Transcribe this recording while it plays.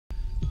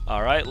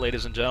Alright,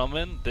 ladies and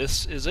gentlemen,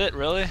 this is it,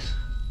 really.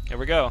 Here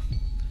we go.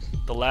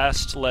 The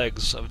last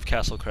legs of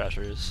Castle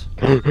Crashers.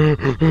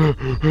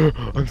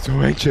 I'm so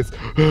anxious.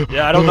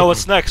 Yeah, I don't know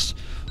what's next.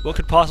 What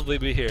could possibly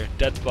be here?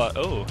 Dead spot.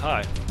 Oh,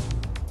 hi.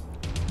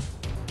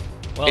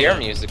 Well, Air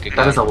music again.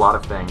 That is a lot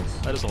of things.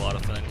 That is a lot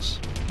of things.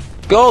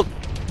 Gold!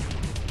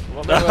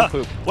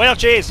 Wait up,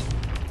 cheese!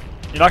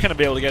 You're not going to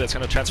be able to get it. It's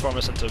going to transform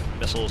us into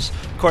missiles.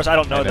 Of course, I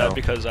don't know that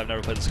because I've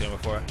never played this game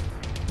before.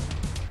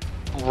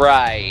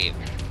 Right.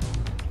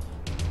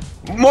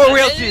 More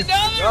wheel cheese!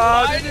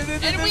 Oh,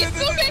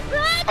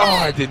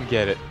 I didn't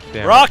get it.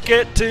 Damn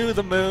Rocket to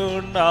the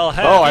moon, I'll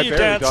have you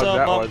dance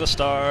among the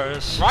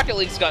stars. Rocket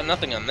League's got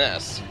nothing on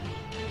this.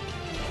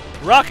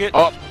 Rocket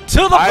to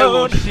the moon! I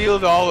will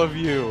shield all of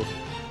you.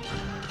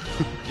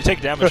 You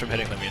take damage from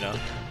hitting them, you know.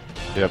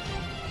 Yep.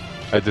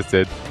 I just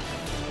did.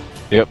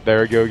 Yep, there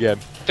we go again.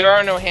 There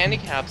are no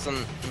handicaps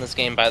in this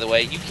game, by the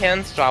way. You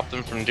can stop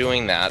them from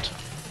doing that.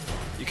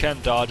 You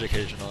can dodge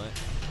occasionally.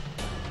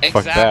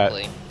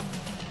 Exactly.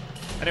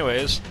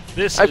 Anyways,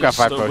 this I've got is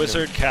 5 the potions.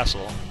 Wizard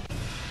Castle.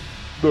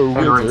 The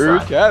we're Wizard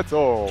inside.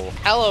 Castle.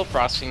 Hello,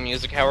 Frosting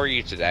Music. How are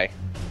you today?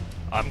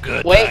 I'm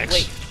good, Wait,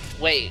 thanks.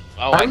 wait.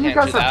 Oh, How I do you can't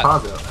guys do have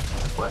that.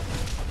 Pazzo? What?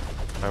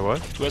 My what?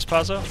 Who has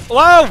Pazzo?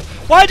 Whoa!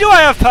 Why do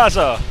I have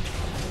Pazzo?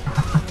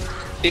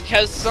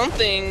 Because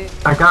something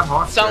I got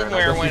Monster.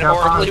 somewhere went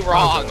horribly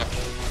wrong.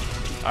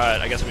 Alright,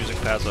 I guess I'm using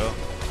Pazzo.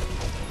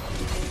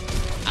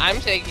 I'm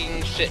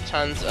taking shit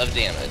tons of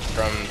damage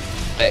from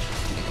things.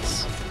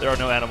 There are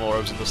no animal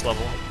orbs in this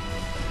level.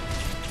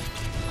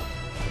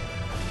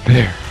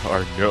 There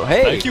are no.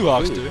 Hey! Thank you,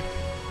 Oxter.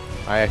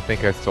 I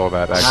think I stole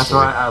that actually. That's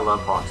why I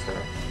love Monster.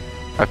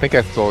 I think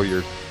I stole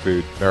your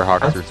food, or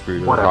Hawkster's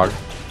food, or whatever. Hawk.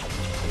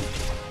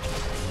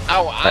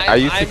 Oh, I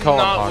used to call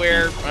him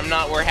Hockey. I'm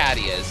not where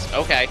Hattie is.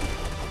 Okay.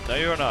 No,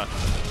 you are not.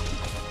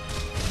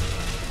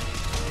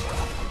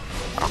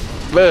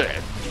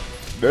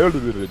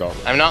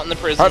 I'm not in the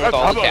prison with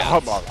all the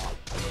cats.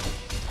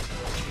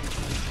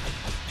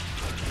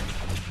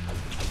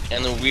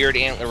 And the weird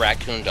antler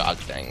raccoon dog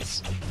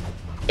things.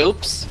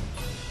 Oops.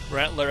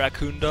 Rantler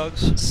raccoon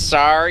dogs.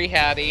 Sorry,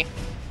 Hattie.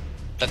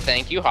 But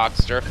thank you,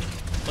 Hawkster.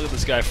 Look at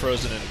this guy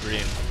frozen in green.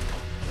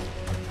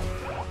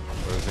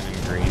 Frozen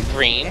in green.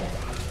 Green.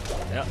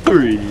 Yeah.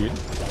 Green.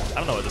 I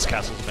don't know what this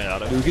castle's made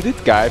out of. Look at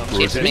this guy It's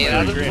frozen made in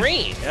out of green.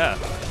 green. Yeah.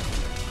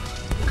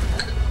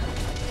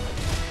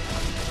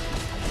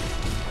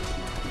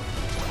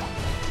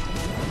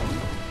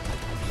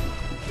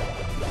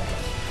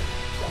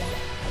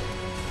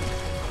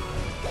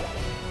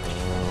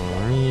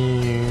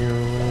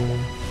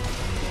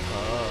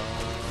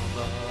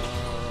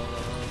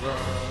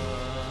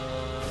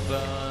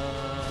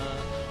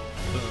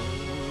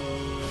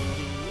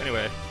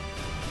 Anyway.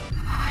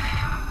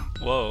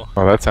 Whoa.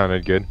 Oh, that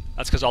sounded good.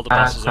 That's because all the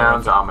That bosses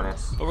sounds are.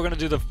 ominous. But we're gonna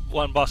do the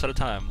one boss at a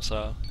time,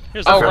 so.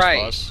 Here's the Oh, first right.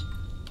 boss.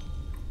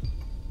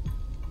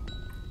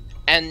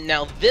 And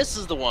now this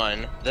is the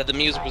one that the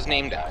music was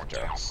named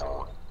after.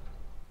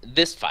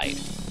 This fight.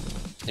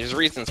 There's a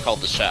reason it's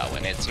called the show,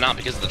 and it's not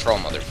because of the Troll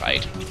Mother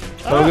fight.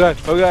 Oh god,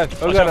 oh god,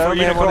 oh Watch god, out I for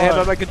only have one hand unicorn.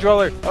 on my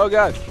controller. Oh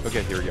god.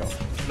 Okay, here we go.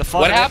 The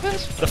fun What happened?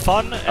 The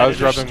fun. I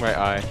was rubbing my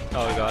eye.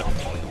 Oh god.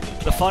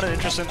 The fun and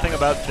interesting thing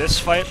about this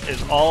fight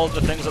is all the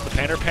things that the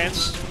painter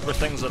paints were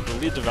things that the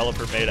lead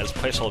developer made as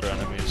placeholder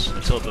enemies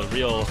until the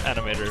real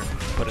animator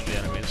put in the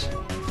enemies.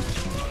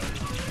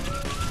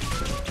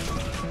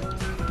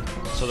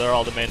 So they're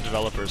all the main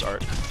developer's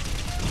art.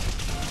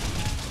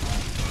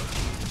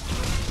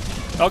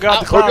 Oh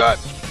god, the clown! Oh god.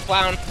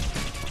 Clown.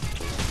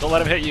 Don't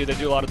let him hit you, they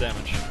do a lot of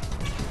damage.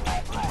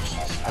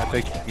 I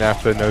think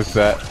NAFTA knows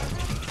that.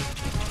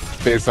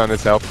 Based on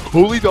his health.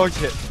 Holy dog's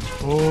hit.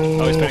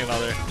 Oh, he's painting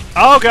another.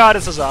 Oh god,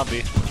 it's a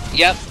zombie.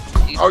 Yep.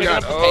 He's Oh picking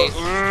god. up the pace.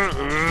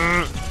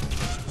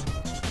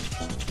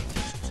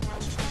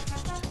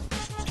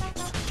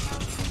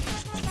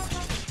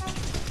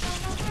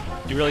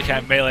 You really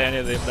can't melee any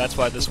of them, that's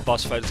why this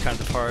boss fight is kind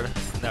of hard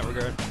in that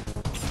regard.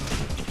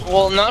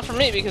 Well, not for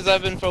me, because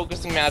I've been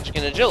focusing magic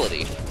and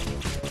agility.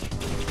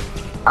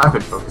 I've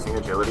been focusing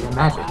agility and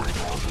magic.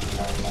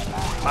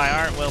 My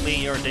art will be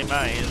your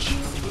demise.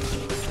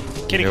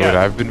 Kitty You know what cat.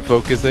 I've been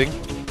focusing?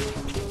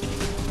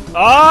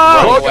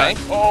 Oh! Go away.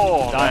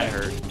 Oh, Die. that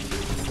hurt.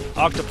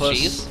 Octopus.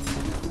 Jeez.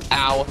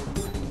 Ow.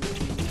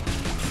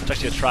 It's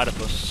actually a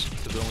tritopus,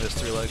 because it only has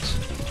 3 legs.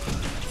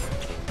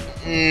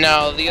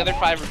 No, the other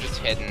 5 are just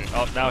hidden.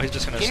 Oh, now he's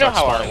just gonna You know start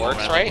how art spawning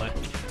works, randomly.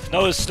 right?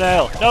 Nose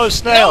snail! Nose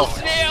snail! No,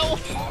 snail!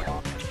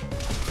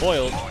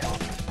 Foiled.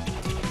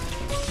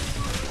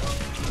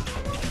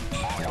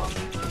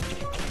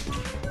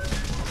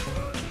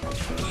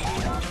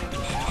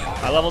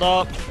 I leveled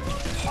up.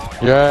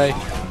 Yay.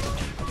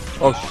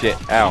 Oh shit,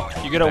 ow.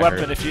 You get a That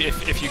weapon hurt.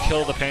 if you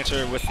kill the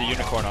painter with the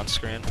unicorn on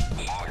screen.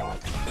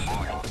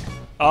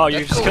 Oh, you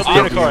That's just cool. killed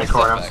the Killed the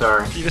unicorn. I'm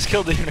sorry. You just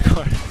killed the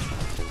unicorn.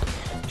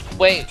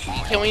 Wait,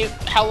 can we...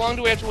 How long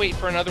do we have to wait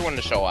for another one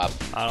to show up?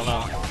 I don't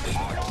know.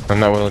 I'm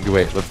not willing to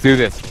wait. Let's do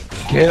this.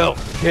 Kill!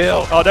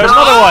 Kill! Oh, there's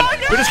another one!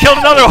 We just killed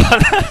another one!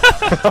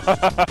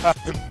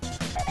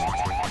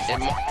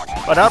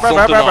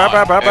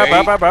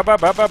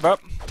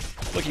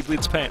 Look, he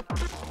bleeds paint.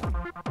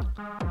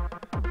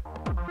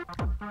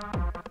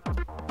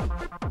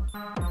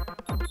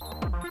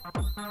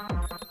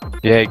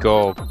 Yay,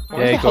 gold.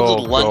 Where Yay, the hell gold.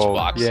 did gold.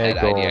 lunchbox Yay,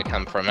 head gold. idea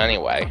come from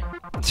anyway?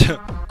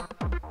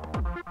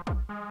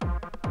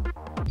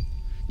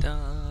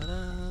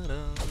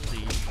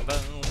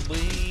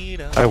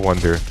 I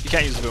wonder. You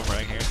can't use the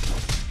boomerang here.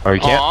 Oh, you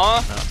can't?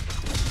 Aww.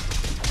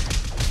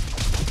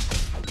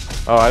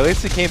 Oh, at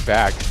least it came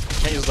back.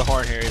 Can't use the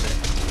horn here either.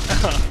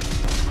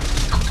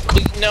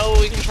 No,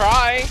 we can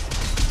try.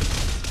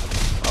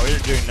 Oh, we're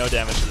doing no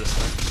damage to this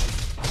thing.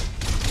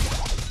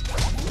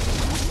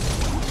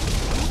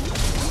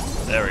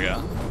 There we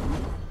go.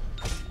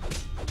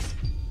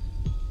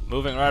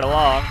 Moving right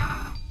along.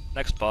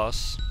 Next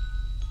boss.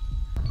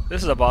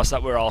 This is a boss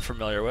that we're all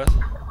familiar with.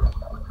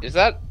 Is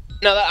that?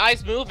 No, that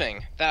eye's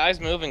moving. That eye's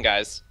moving,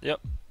 guys. Yep.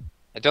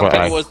 I don't What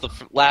think eye? it was the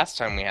last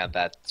time we had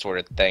that sort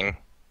of thing.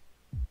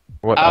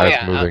 What Oh, eye's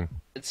yeah, moving?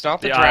 It's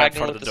not the The eye in dragon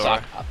front of with the the door.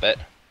 sock puppet,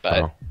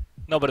 but Oh.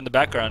 No, but in the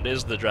background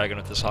is the dragon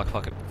with the sock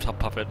puppet,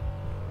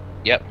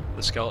 yep,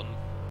 the skeleton.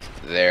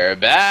 they're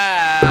The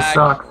back.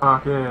 sock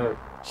pocket.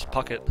 Just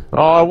pucket.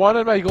 Oh, I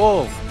wanted my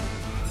gold.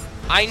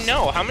 I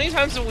know. How many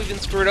times have we been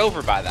screwed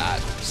over by that?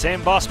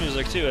 Same boss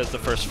music too as the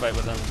first fight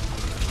with him.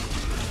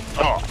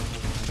 Oh.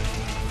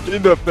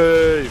 In the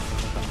face.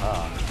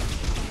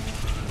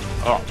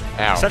 Oh,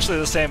 ow. Essentially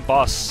the same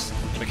boss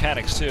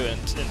mechanics too,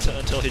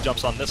 until he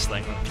jumps on this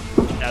thing.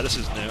 Now this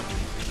is new.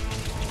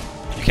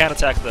 You can't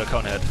attack the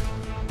cone head.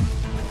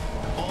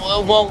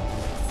 Well,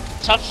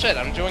 tough shit.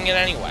 I'm doing it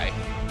anyway.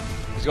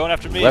 He's going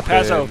after me. Weapon.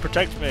 Pazzo,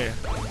 protect me.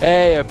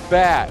 Hey, a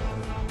bat.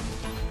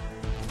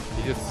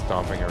 He's just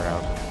stomping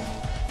around.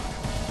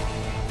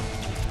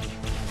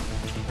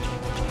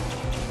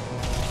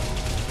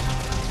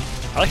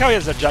 I like how he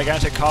has a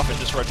gigantic coffin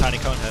just for a tiny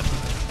cone head.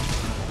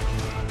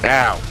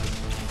 Ow.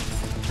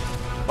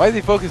 Why is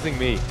he focusing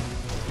me?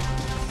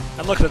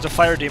 And look, there's a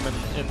fire demon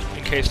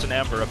encased in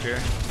amber up here.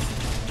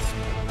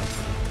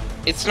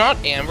 It's not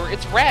amber.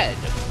 It's red.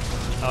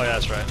 Oh yeah,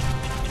 that's right.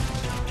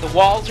 The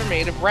walls are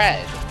made of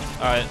red.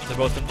 Alright, they're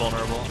both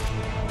invulnerable.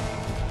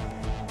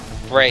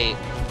 Great.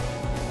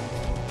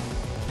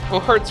 Who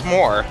hurts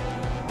more?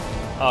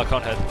 Oh,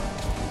 cone head.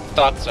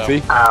 Thought so.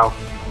 See? Ow.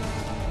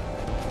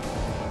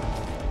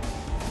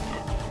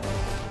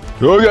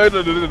 Okay.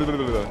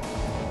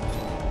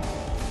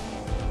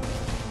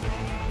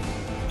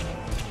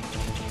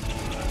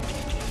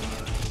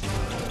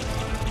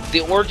 The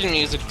organ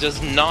music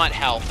does not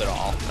help at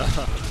all.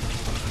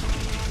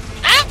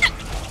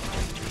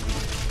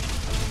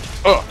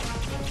 Oh.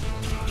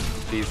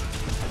 Jeez.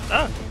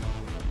 Ah!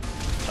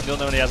 I'm the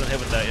only one he hasn't hit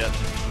with that yet.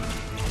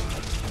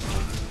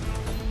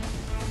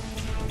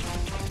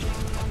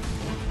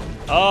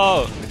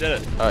 Oh, we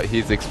did it.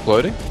 He's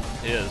exploding?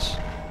 He is.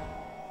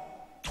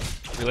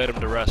 We laid him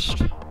to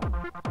rest.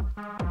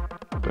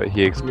 But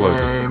he exploded.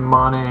 Yay,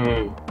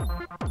 money.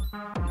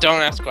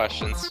 Don't ask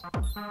questions.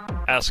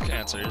 Ask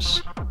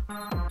answers.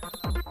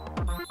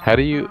 How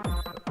do you...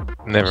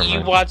 Never You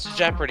mind. watch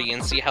Jeopardy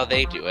and see how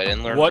they do it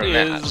and learn What from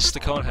that. is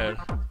the cone head?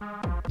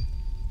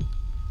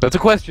 That's a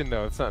question,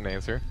 though. It's not an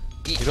answer.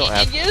 You don't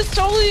have... It is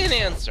totally an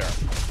answer.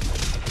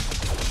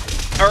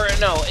 Or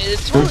no,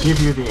 it's Who totally, give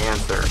you the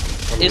answer?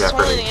 in it's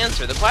totally Jeopardy? an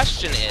answer. The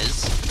question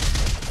is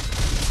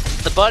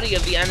the buddy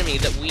of the enemy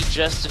that we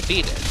just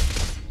defeated.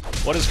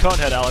 What is cone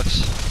head,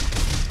 Alex?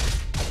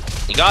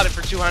 You got it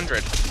for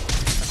 200.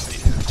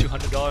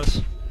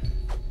 $200?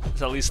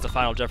 It's at least the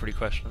final Jeopardy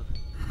question.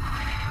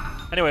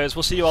 Anyways,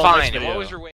 we'll see you all Fine. next And video. what was your